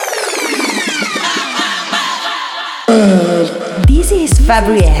This is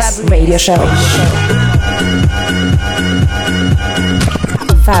Fabri-S Radio Show.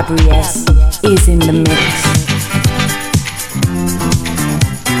 Fabri-S is in the mix.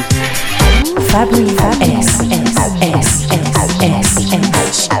 Fabri-S.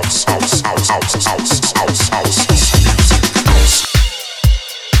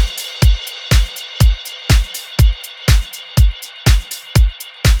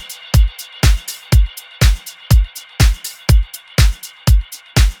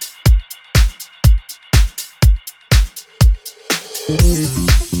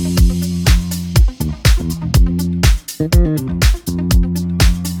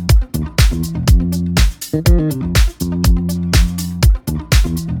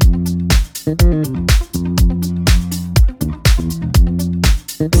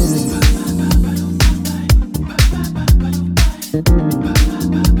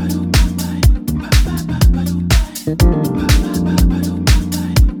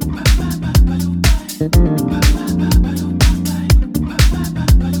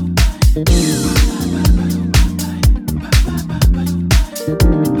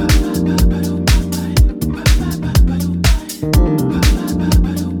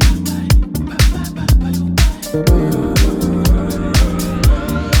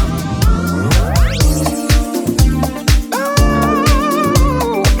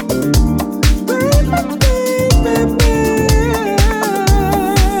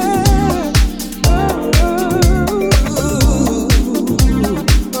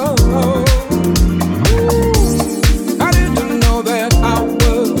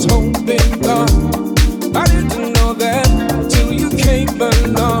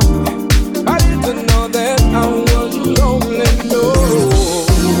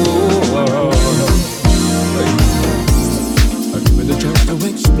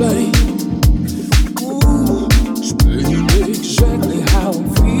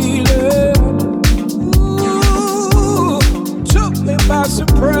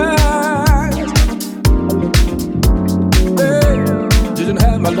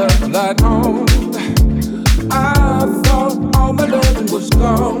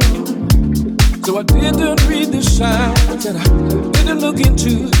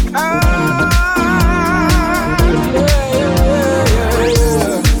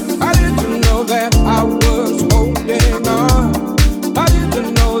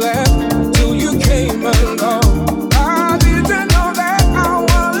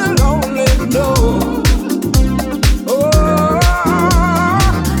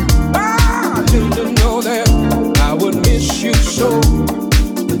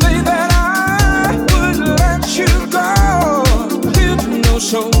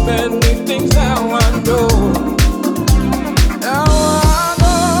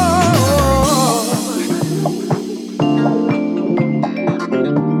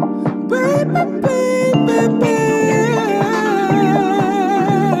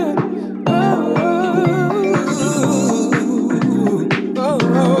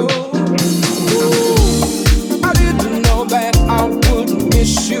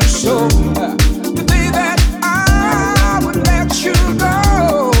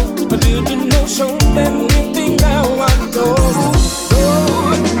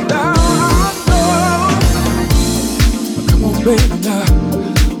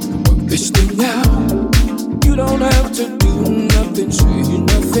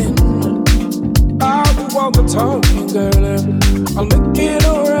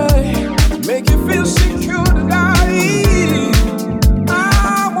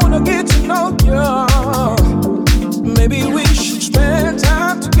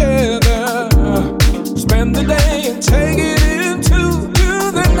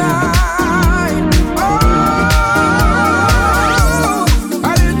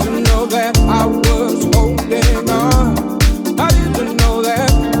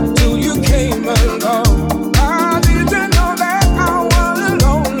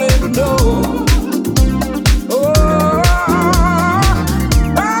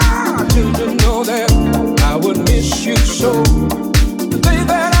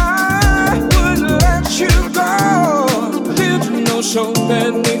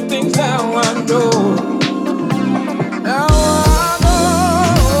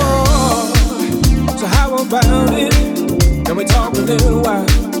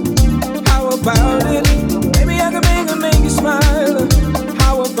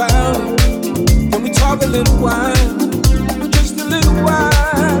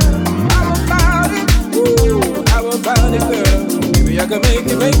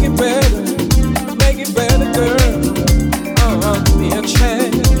 Give me a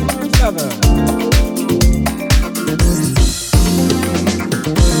chance, lover.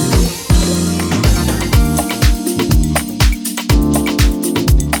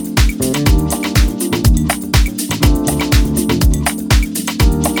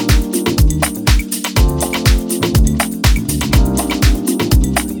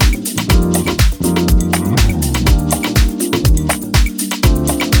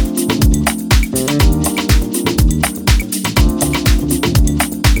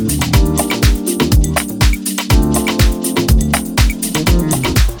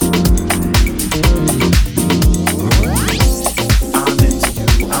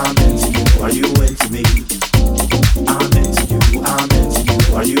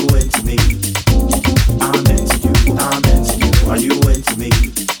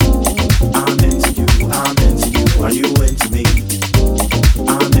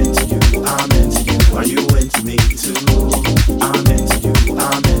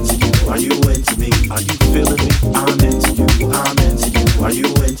 Are you feeling me? I'm into you. I'm into you. Are you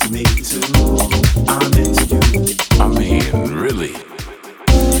into me too? I'm into you. I mean, really?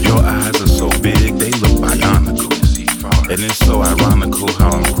 Your eyes are so big, they look bionicle. And it's so ironical how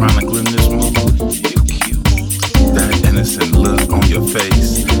I'm chronicling this mood. You cute. That innocent look on your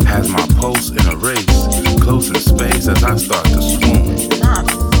face has my pulse in a race, close in space as I start to swoon.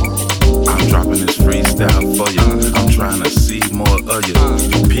 I'm dropping this freestyle for you. I'm trying to see more of you.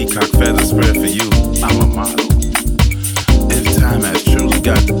 Peacock feathers spread for you. I'm a model. If time has truly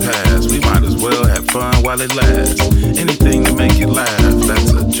got to pass, we might as well have fun while it lasts. Anything to make you laugh,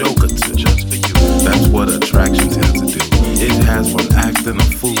 that's a joke or two. Just for you. That's what attraction tends to do. It has one acting a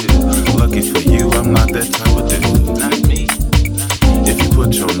fool. Lucky for you, I'm not that type of dude. Not me. If you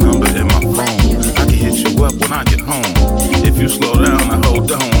put your number in my phone, I can hit you up when I get home. If you slow down and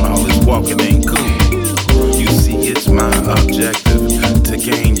hold on, all this walking ain't cool. You see, it's my objective to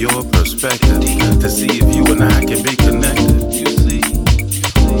gain your perspective, to see if you and I can be connected. You see,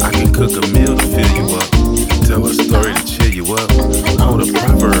 I can cook a meal to fill you up, tell a story to cheer you up, quote a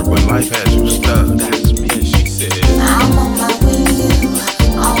proverb when life has you stuck. That's me. And she said, I'm on my way to you.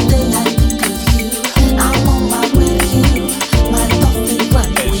 All day I think of you. I'm on my way to you. My thoughts they run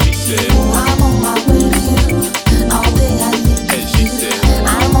and with she you. said, I'm on my way to you. All day I think and of she you. said,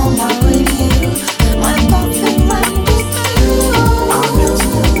 I'm on my way to you. My thoughts they run with you. I'm into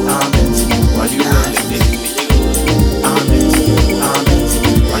you. I'm into you. Are you into me? I'm into you. I'm into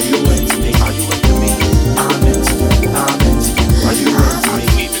you. Are you into me? Are you into me? I'm into you. I'm into you. Are you into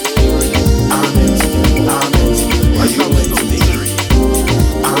me? I'm into you. I'm into you. Are you into me?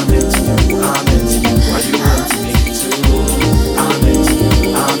 I'm into you. I'm into you. Are you into me too? I'm into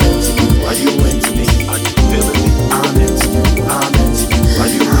you. I'm into you. Are you into me? Are you feeling me? I'm into you. I'm into you. Are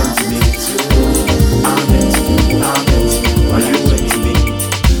you into me too? I'm into you. I'm into you. Are you into me?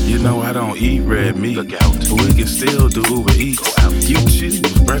 you know I don't eat red meat. Look out. But we can still do Uber Eats. Go out. You choose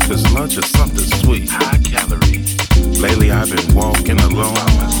breakfast, lunch, or something sweet. High calorie. Lately I've been walking alone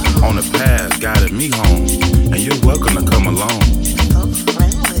on the path guiding me home, and you're welcome to come along. So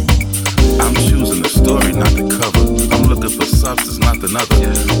friendly. I'm choosing the story, not the cover. I'm looking for substance, not another.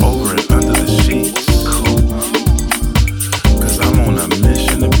 Over and under the sheets. Cause I'm on a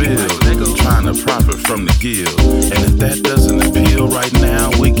mission to build, trying to profit from the guild. And if that doesn't appeal right now,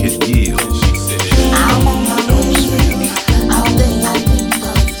 we can yield. She said, I'm on my way to you. All day I think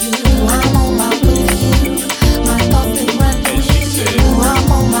of you. I'm on my way to you. My thoughts they run with you.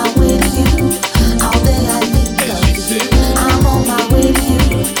 I'm on my way to you. All day I think of you. I'm on my way to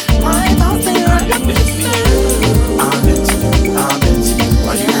you. My thoughts they run with you. I'm into you. I'm into you.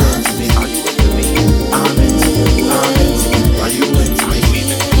 Are you into me? Are you into me?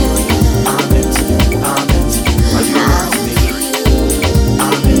 I'm into you. I'm into you. Are you into me?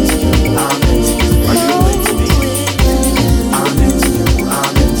 I'm into you. I'm into you. Are you into me? I'm into you.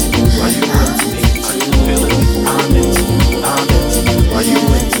 I'm into you. Are you into me? I'm into you. I'm into you. Are you into me? Are you feeling me? I'm into you. I'm into you. Are you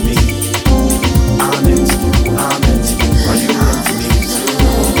into me? I'm into you. I'm into you. Are you into me too?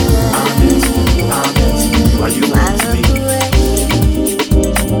 I'm into you. I'm into you. Are you into me?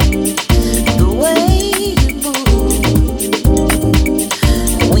 The way you move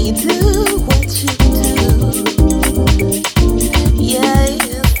when you do what you do.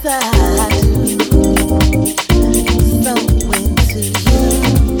 Yes, I do. So into you.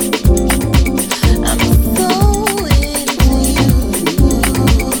 I'm so into you.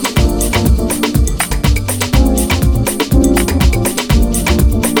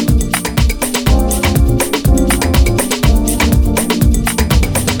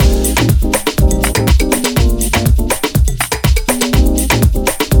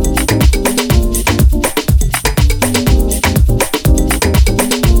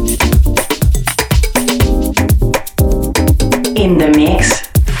 In the mix,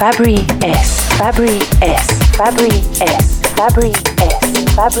 Fabri S. Fabri S. Fabri S. Fabri S.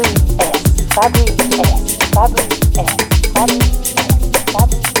 Fabri S. Fabri S. Fabri S. Fabri S.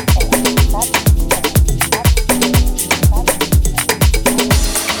 Fabri S. Fabri S.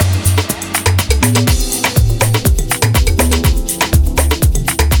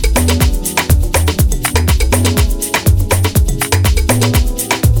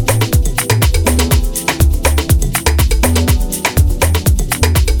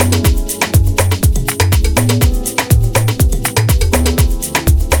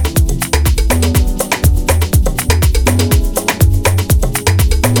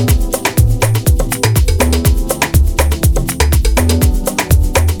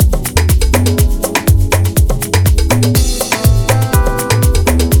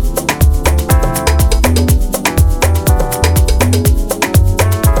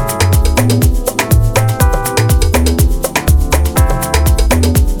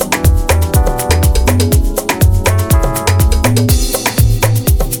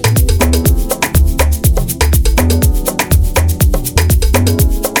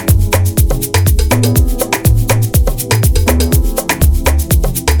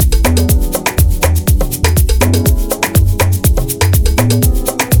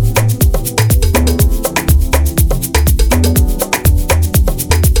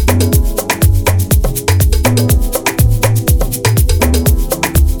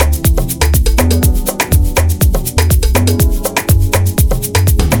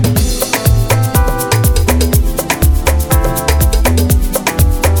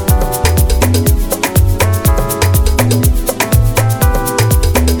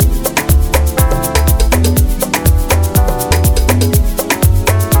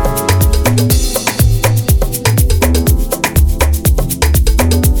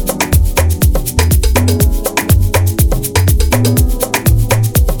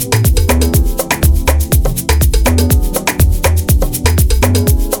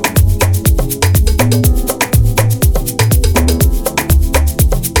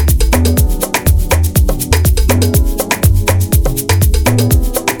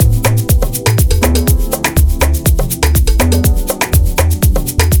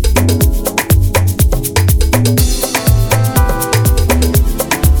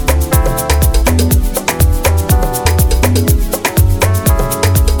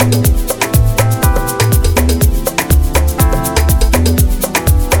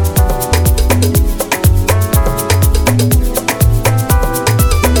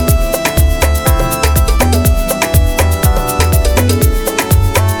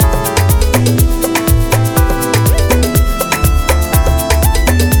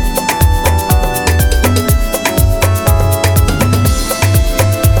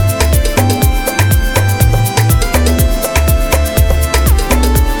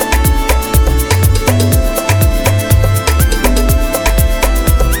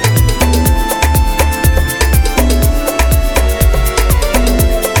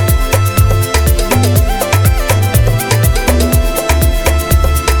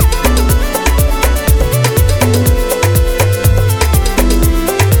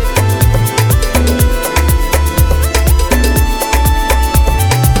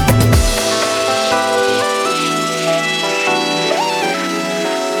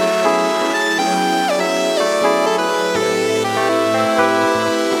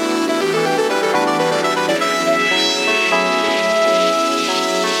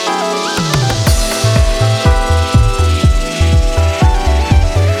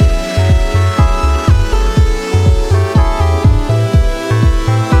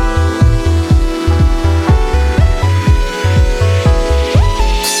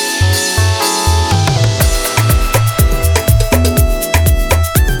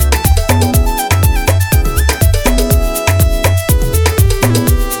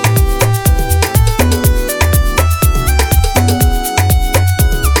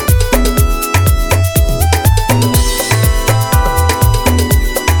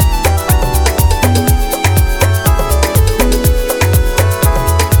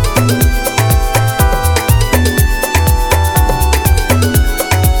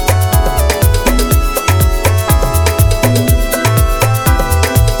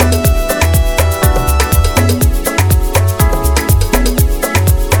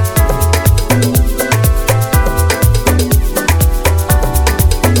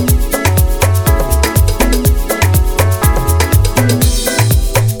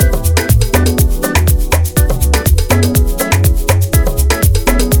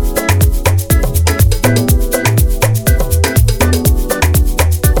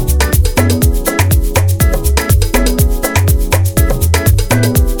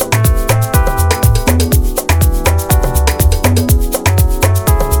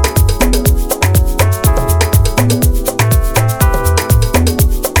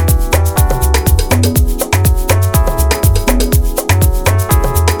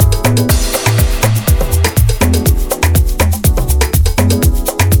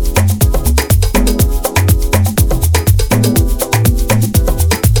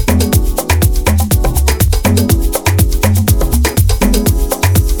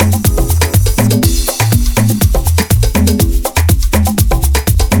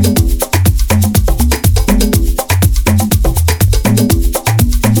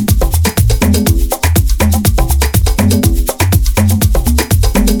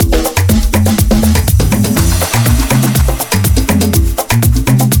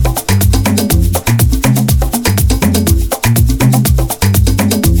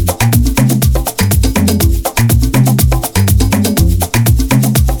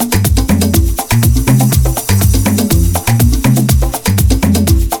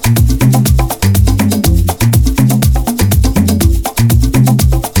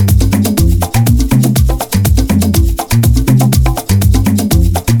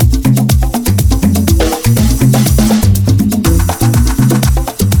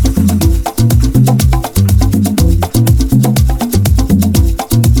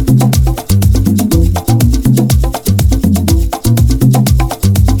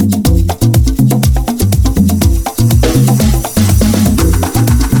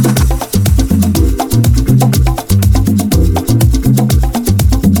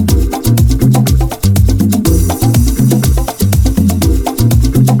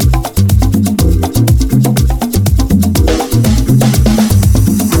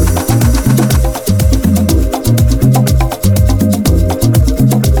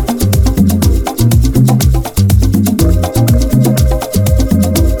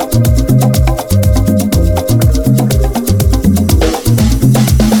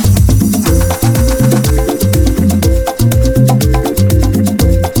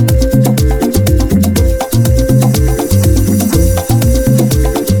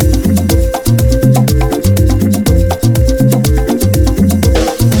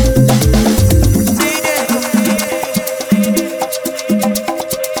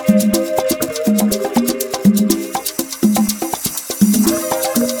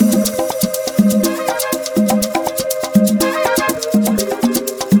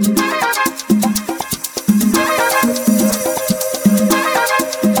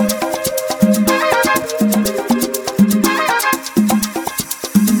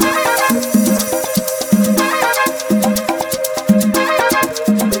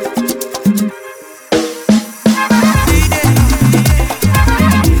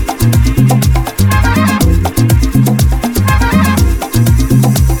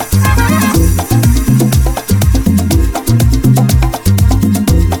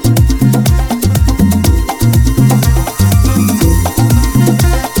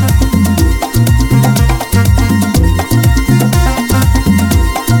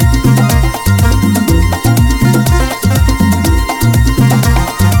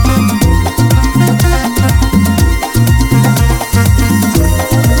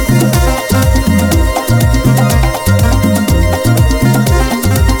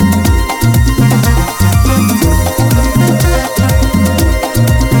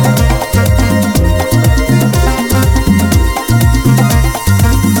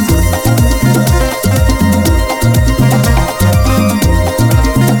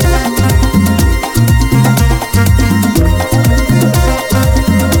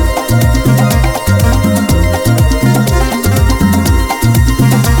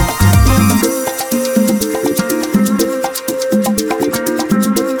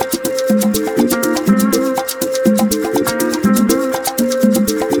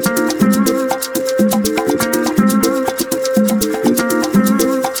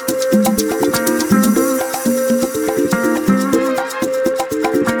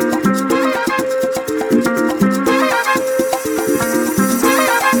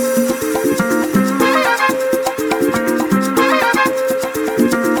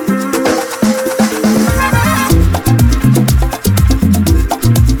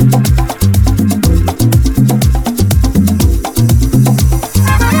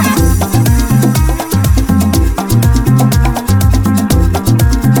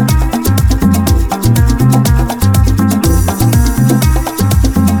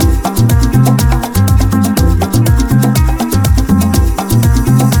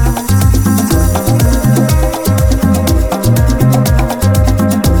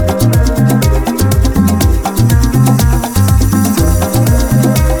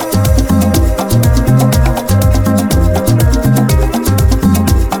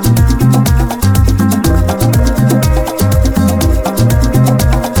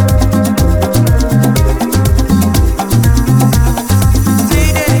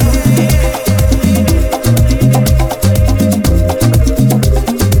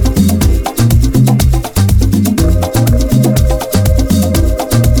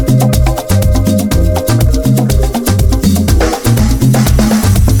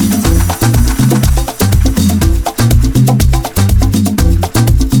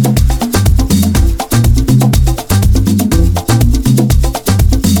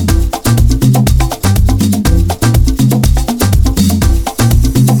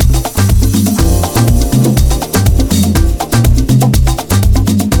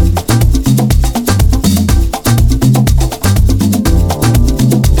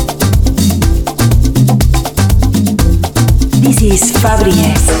 is Fabri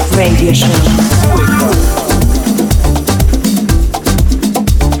S Radio Show.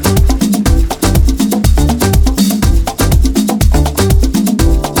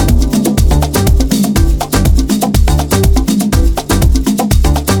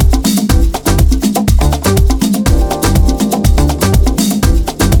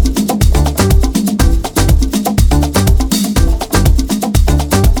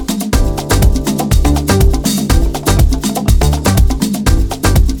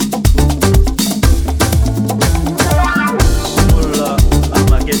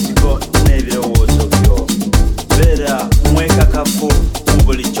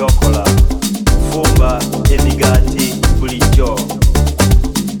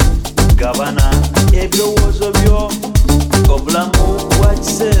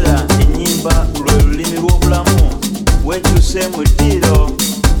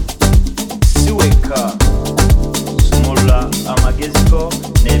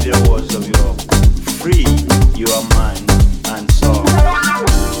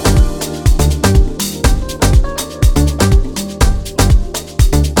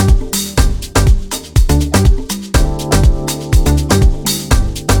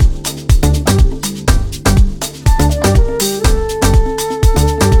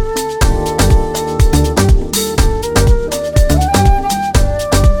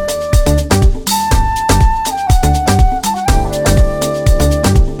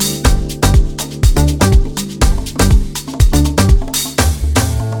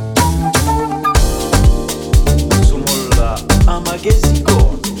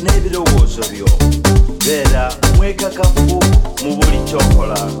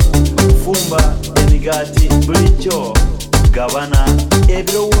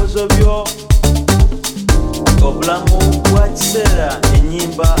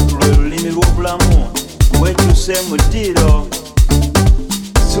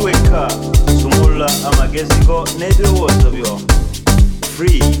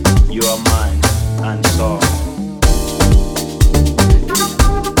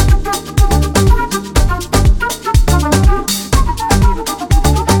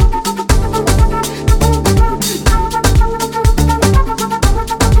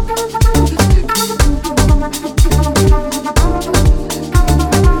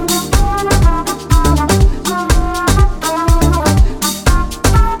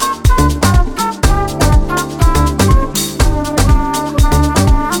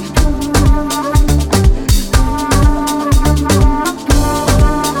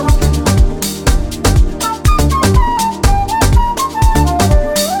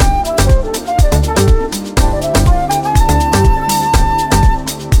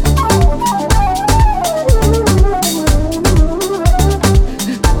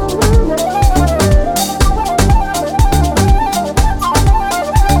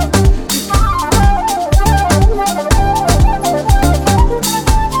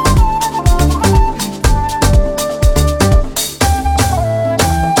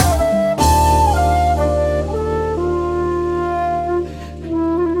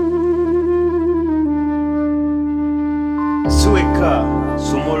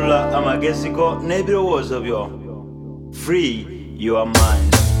 Free your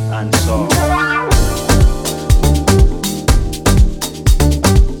mind and soul.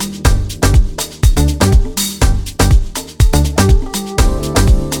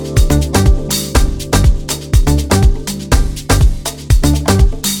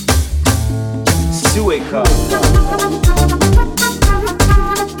 Sueka.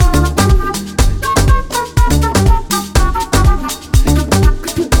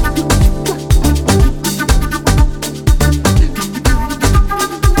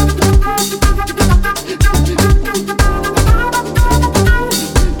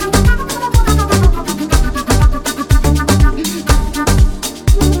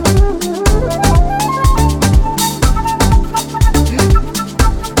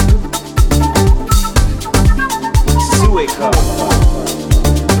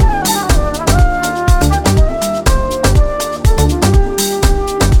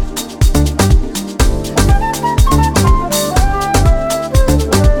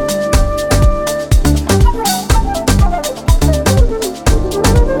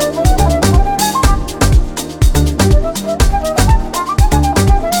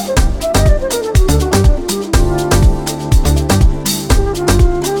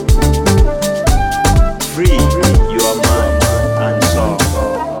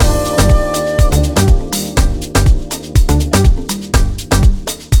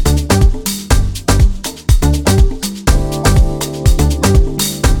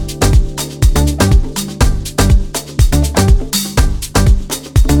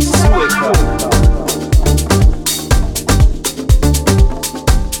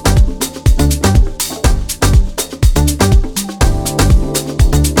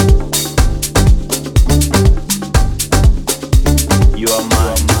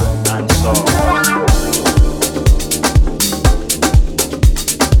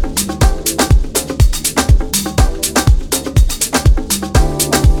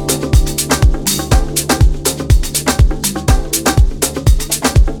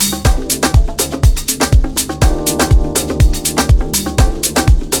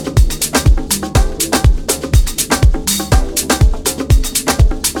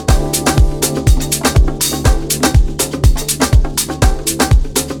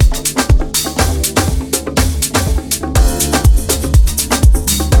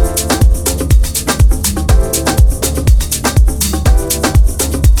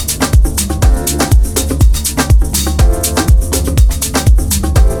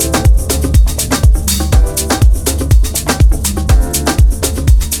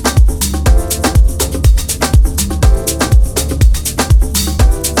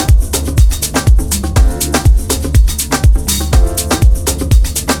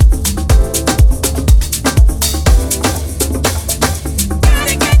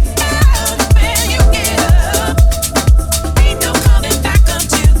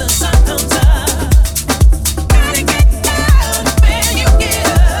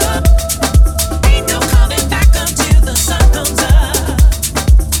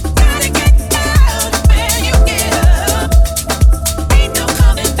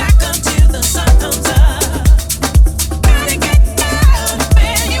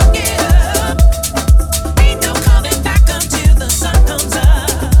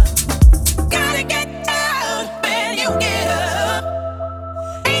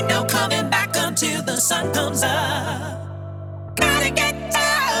 no coming back until the sun comes up. Gotta get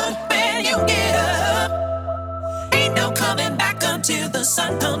down when you get up. Ain't no coming back until the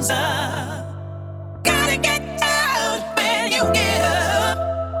sun comes up. Gotta get down when you get up.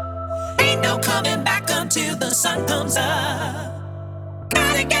 Ain't no coming back until the sun comes up.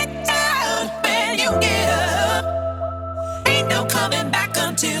 Gotta get down when you get up. Ain't no coming back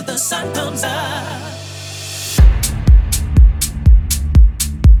until the sun comes up.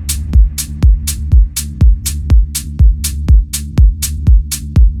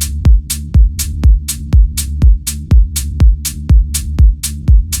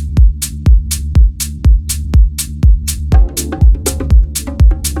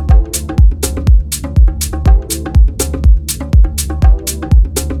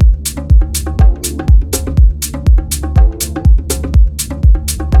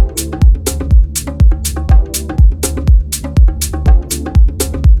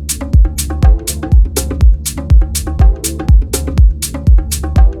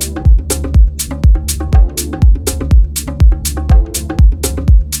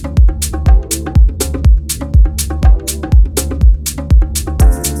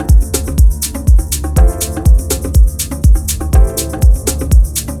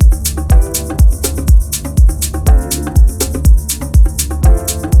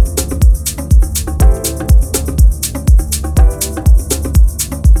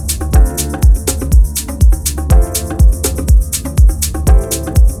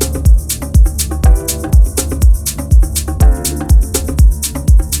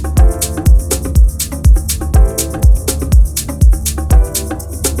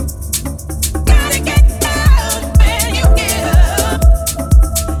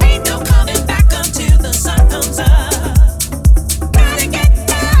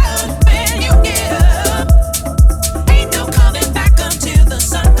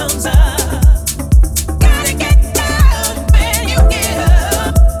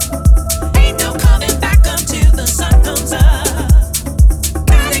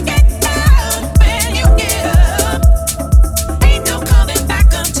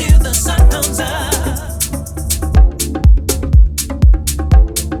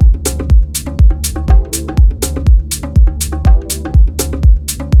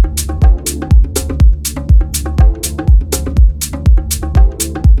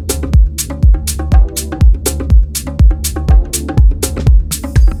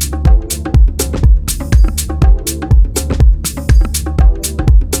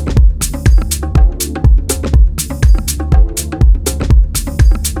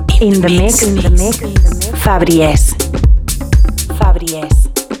 In the mix, Fabri S. Fabri S.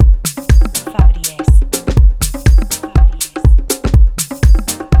 Fabri S.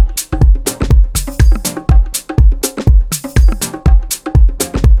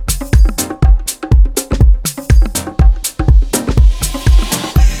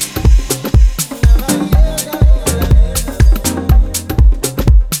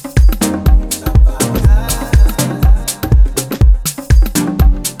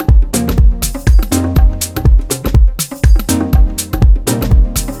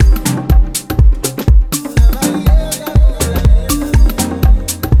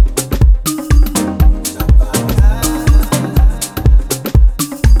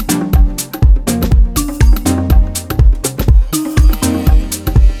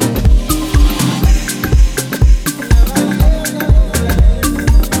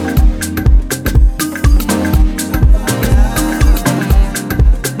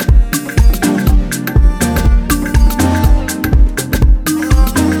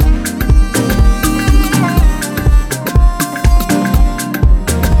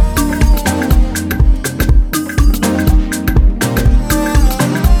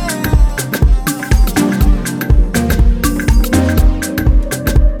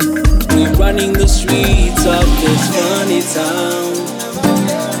 Running the streets of this funny town,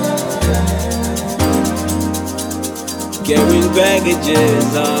 carrying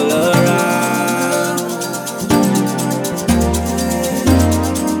baggages all around,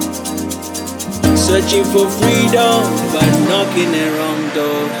 searching for freedom but knocking the wrong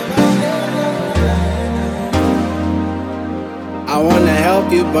door. I wanna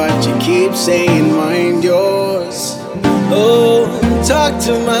help you but you keep saying mind yours. Oh, talk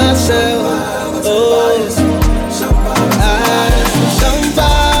to myself. Oh,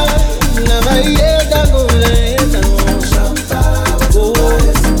 somebody never yet that go later.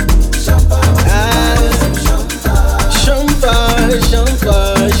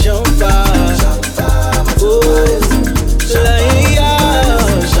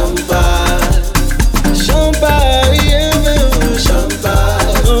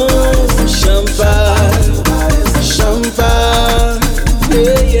 Oh,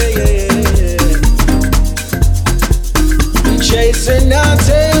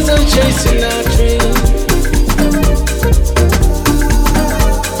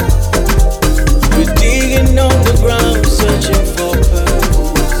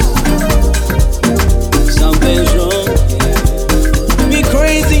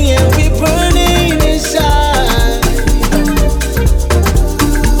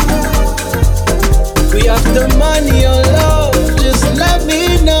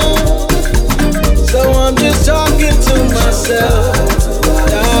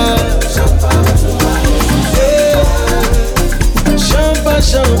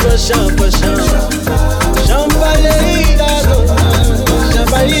 champa, champareira,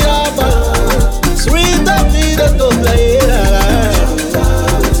 champareira, sweet da vida toda,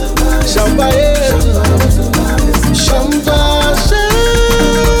 champareira, champa,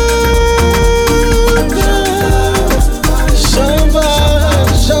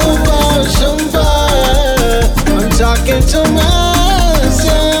 I'm talking to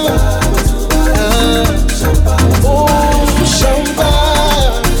myself. Oh,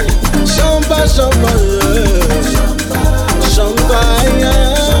 Shamba,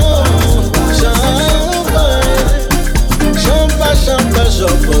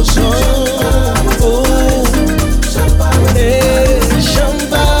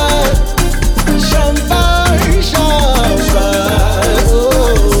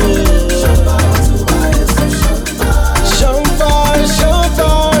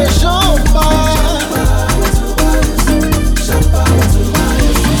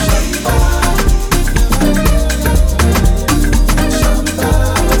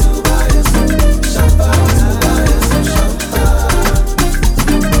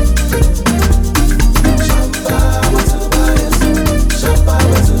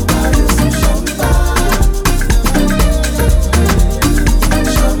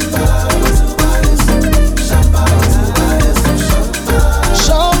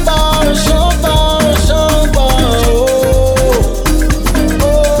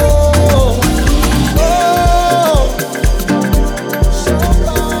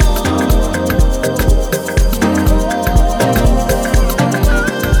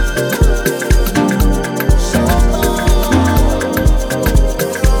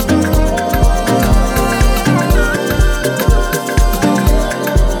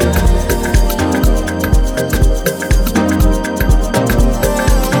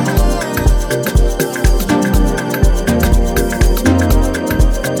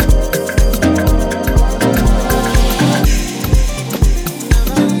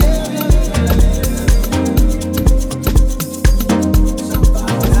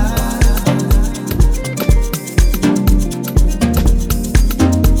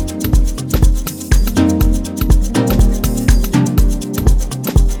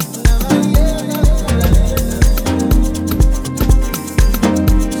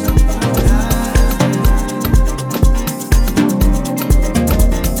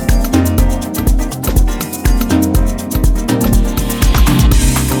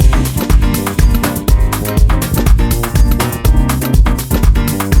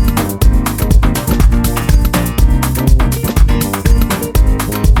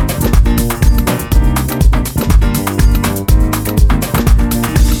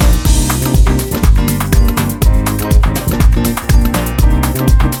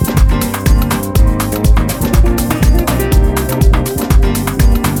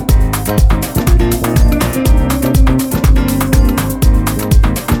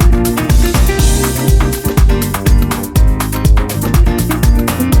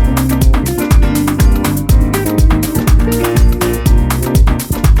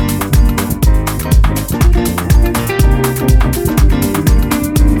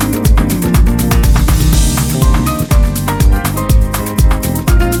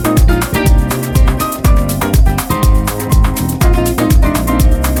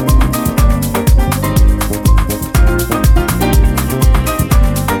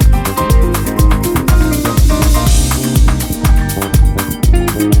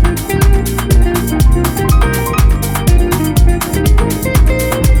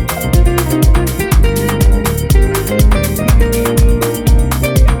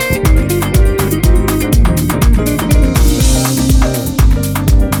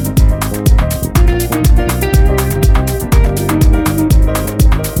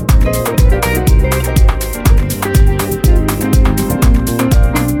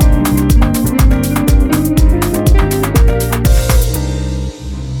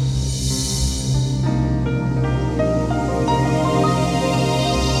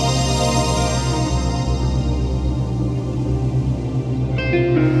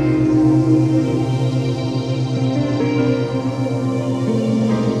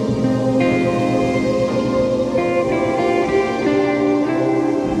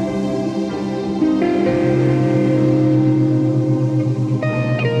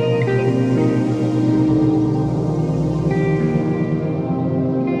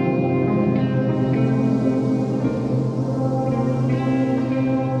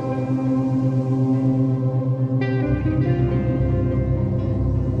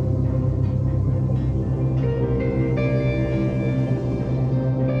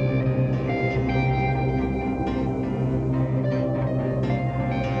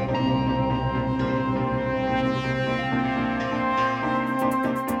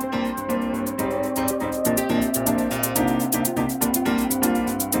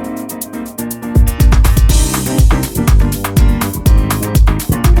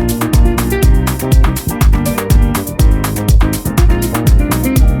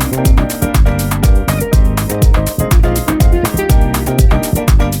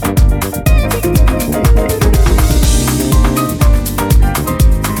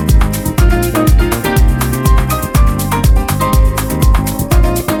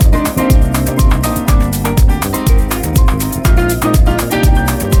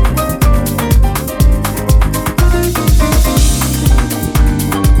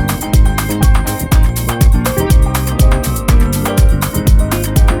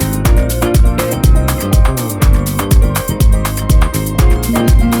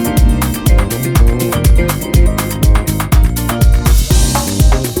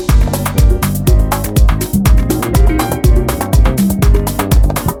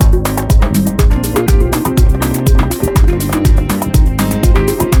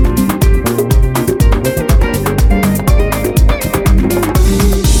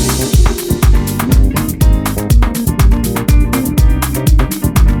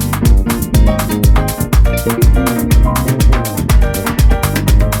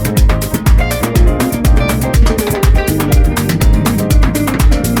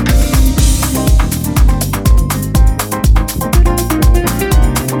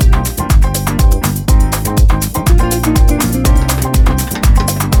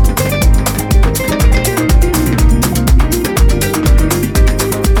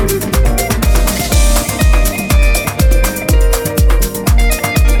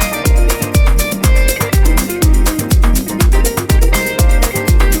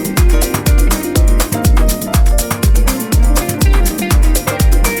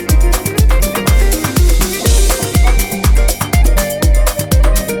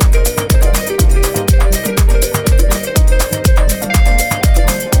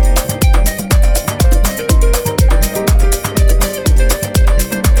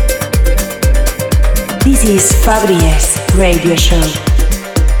 This is Fabri-S Radio Show.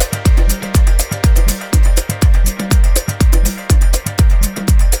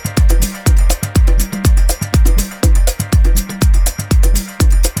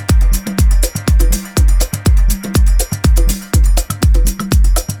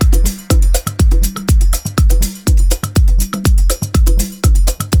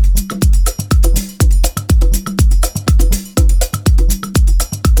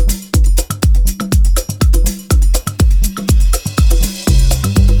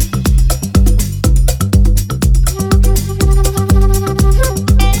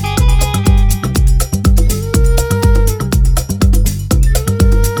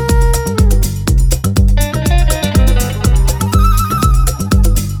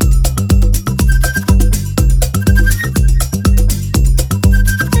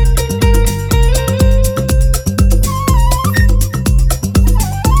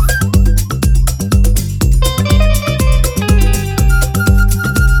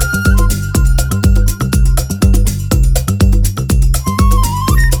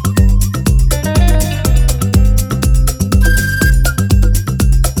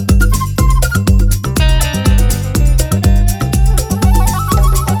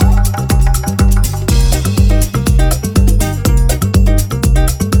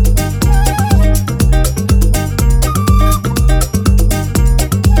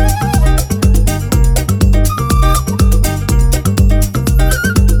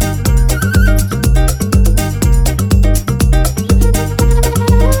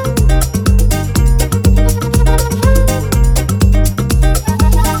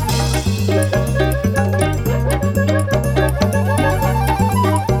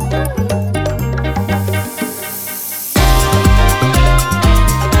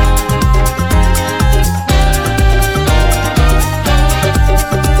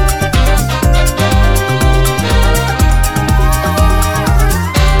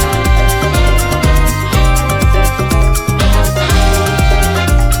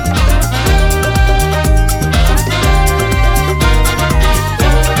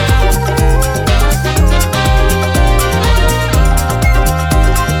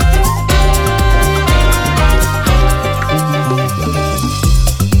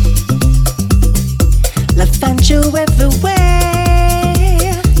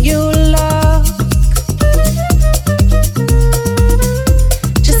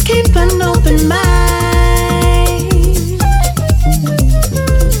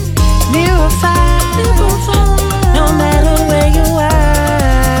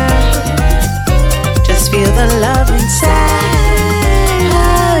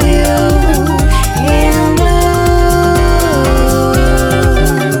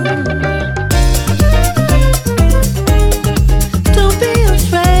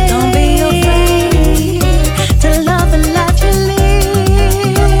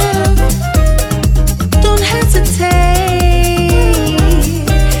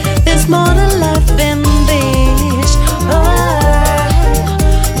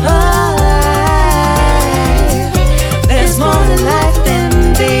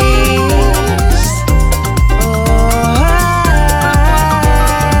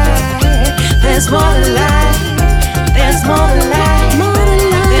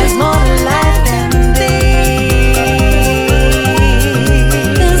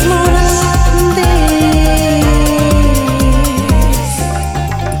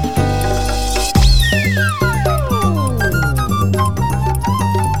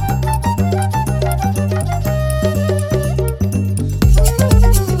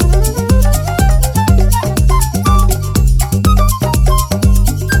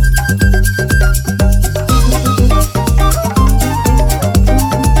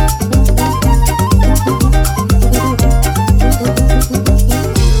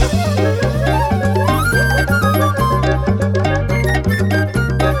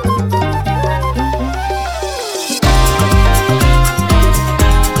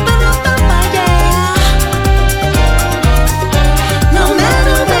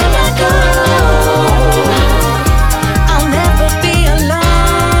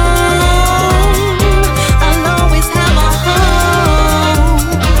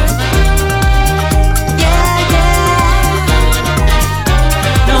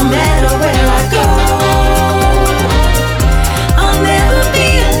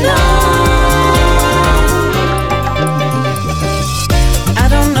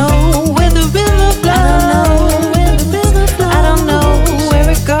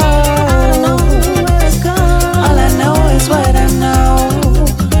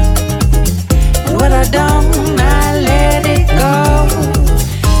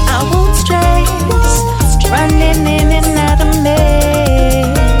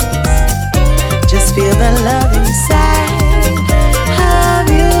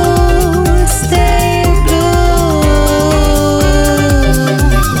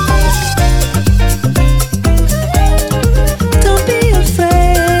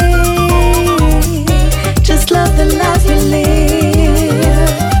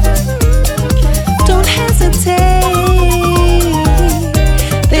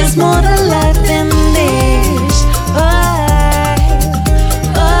 There's more to life than this.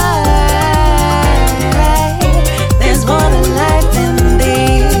 There's more to life than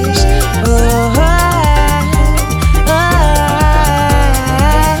this.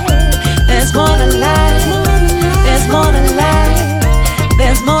 There's more to life. There's more to life.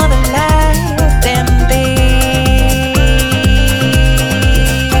 There's more to life than this.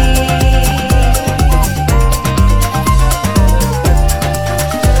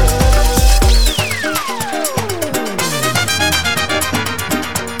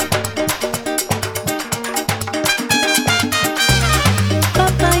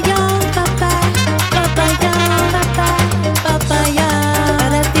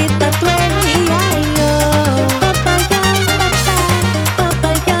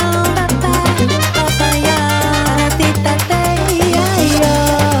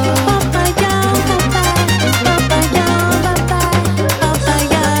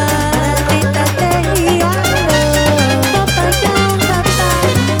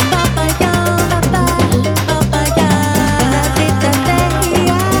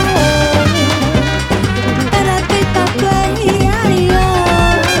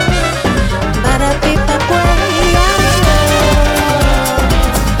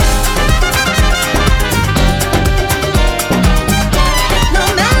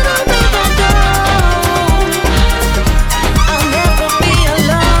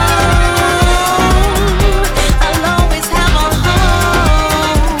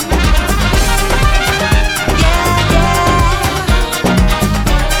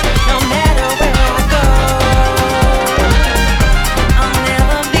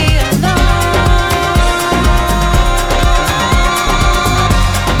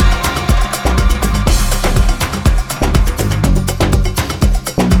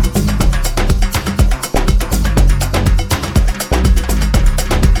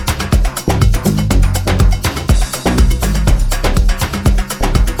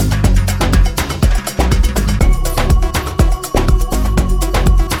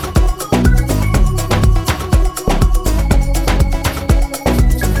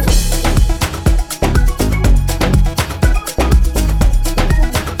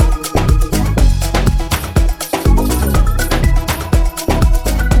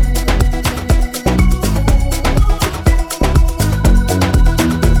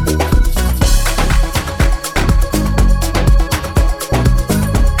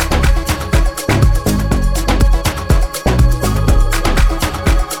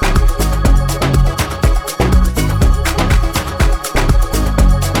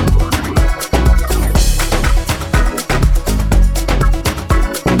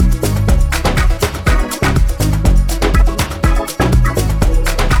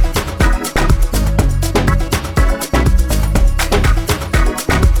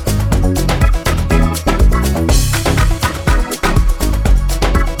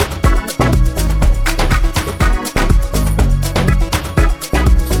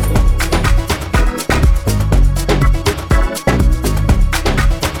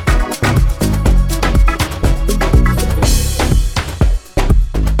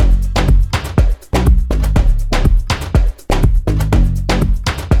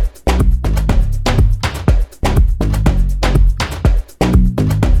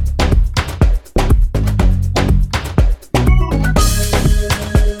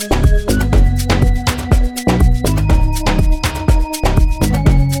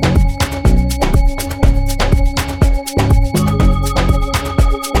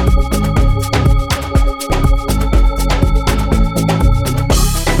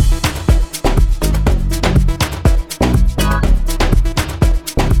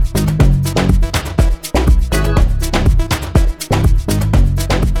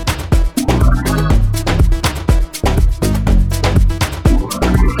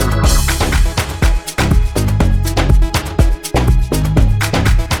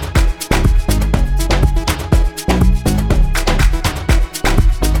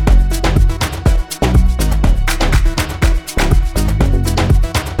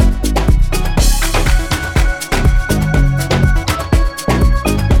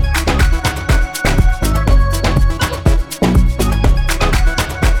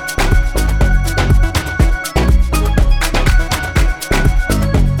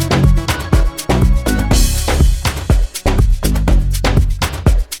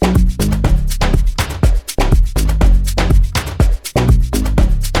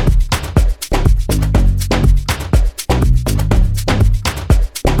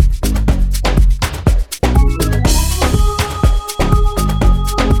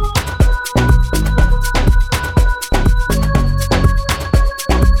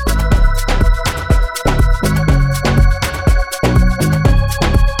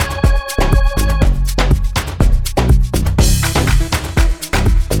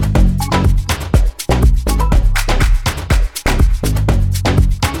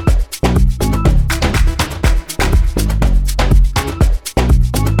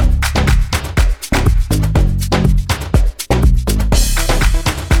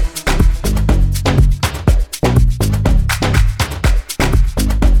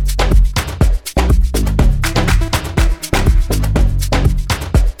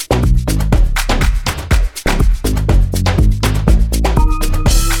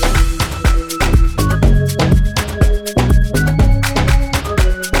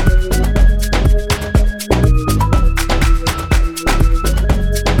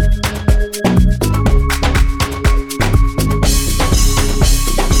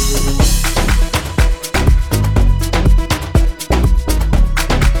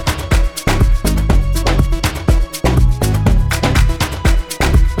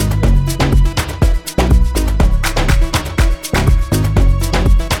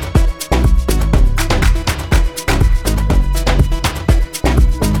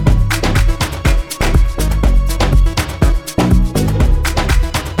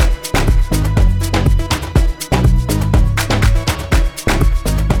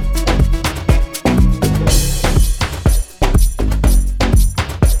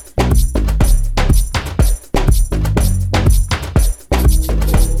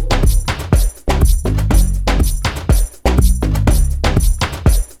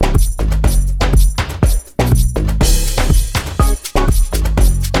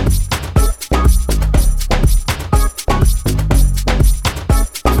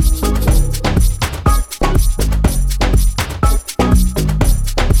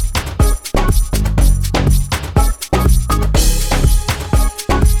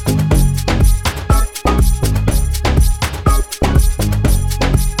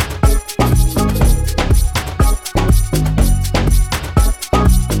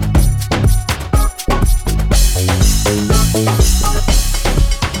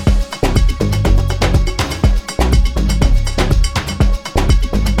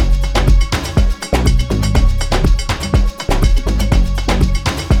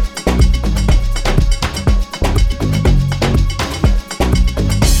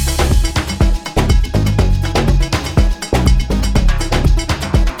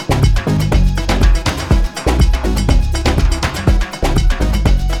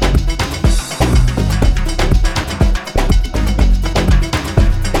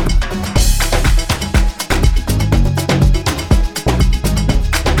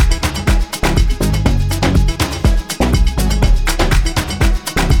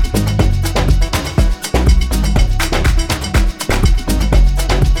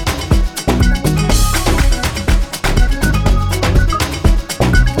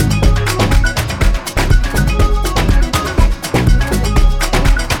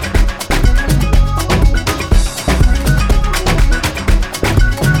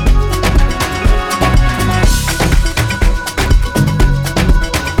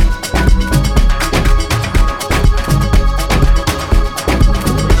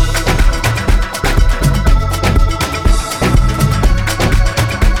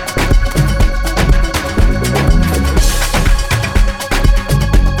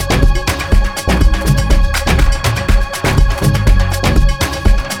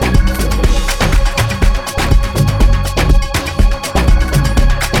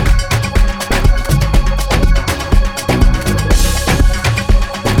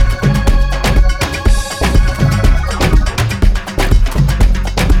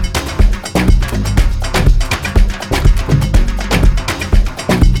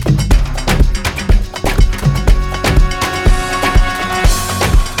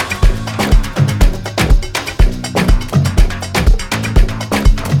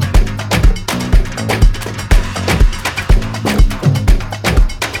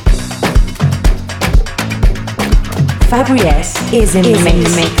 Fabri S is in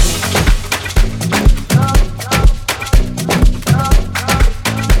the mix.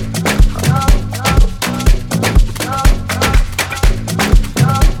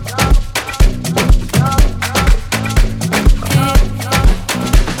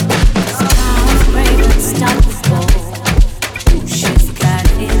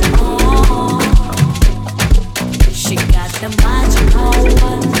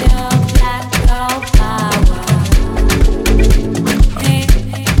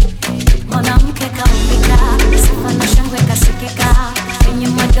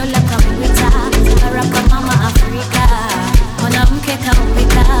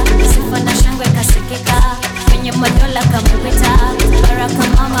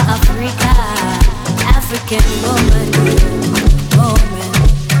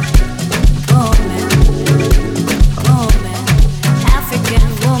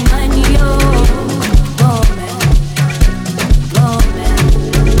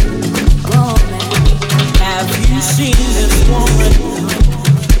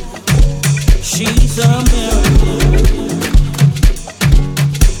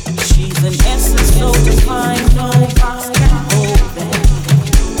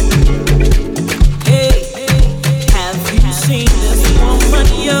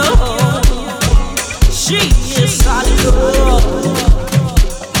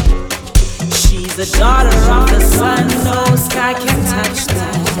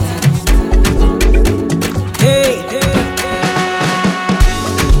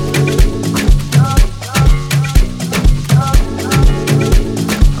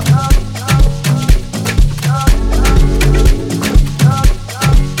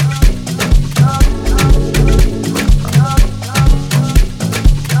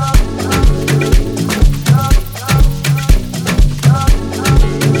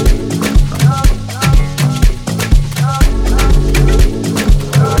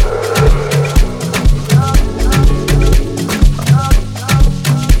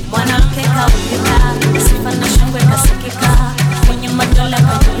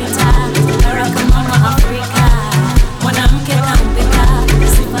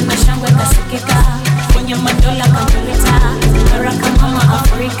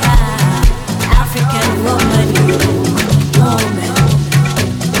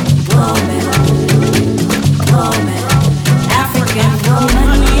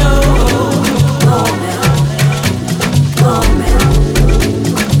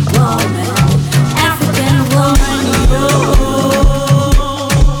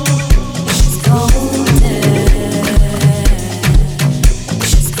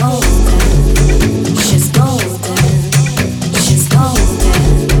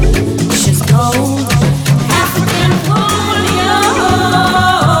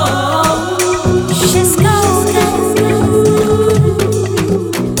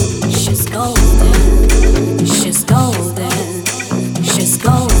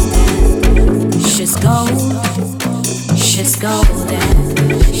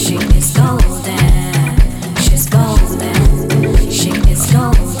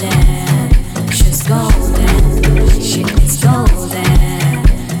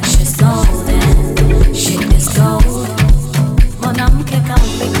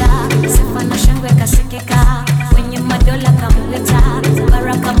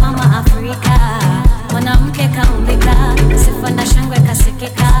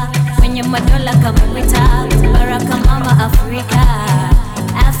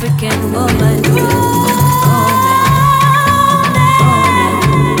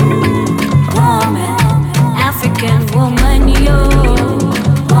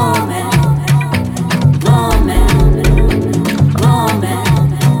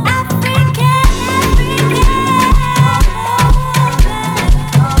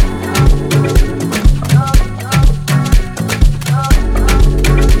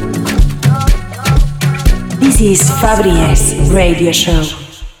 This is Fabri S Radio Show.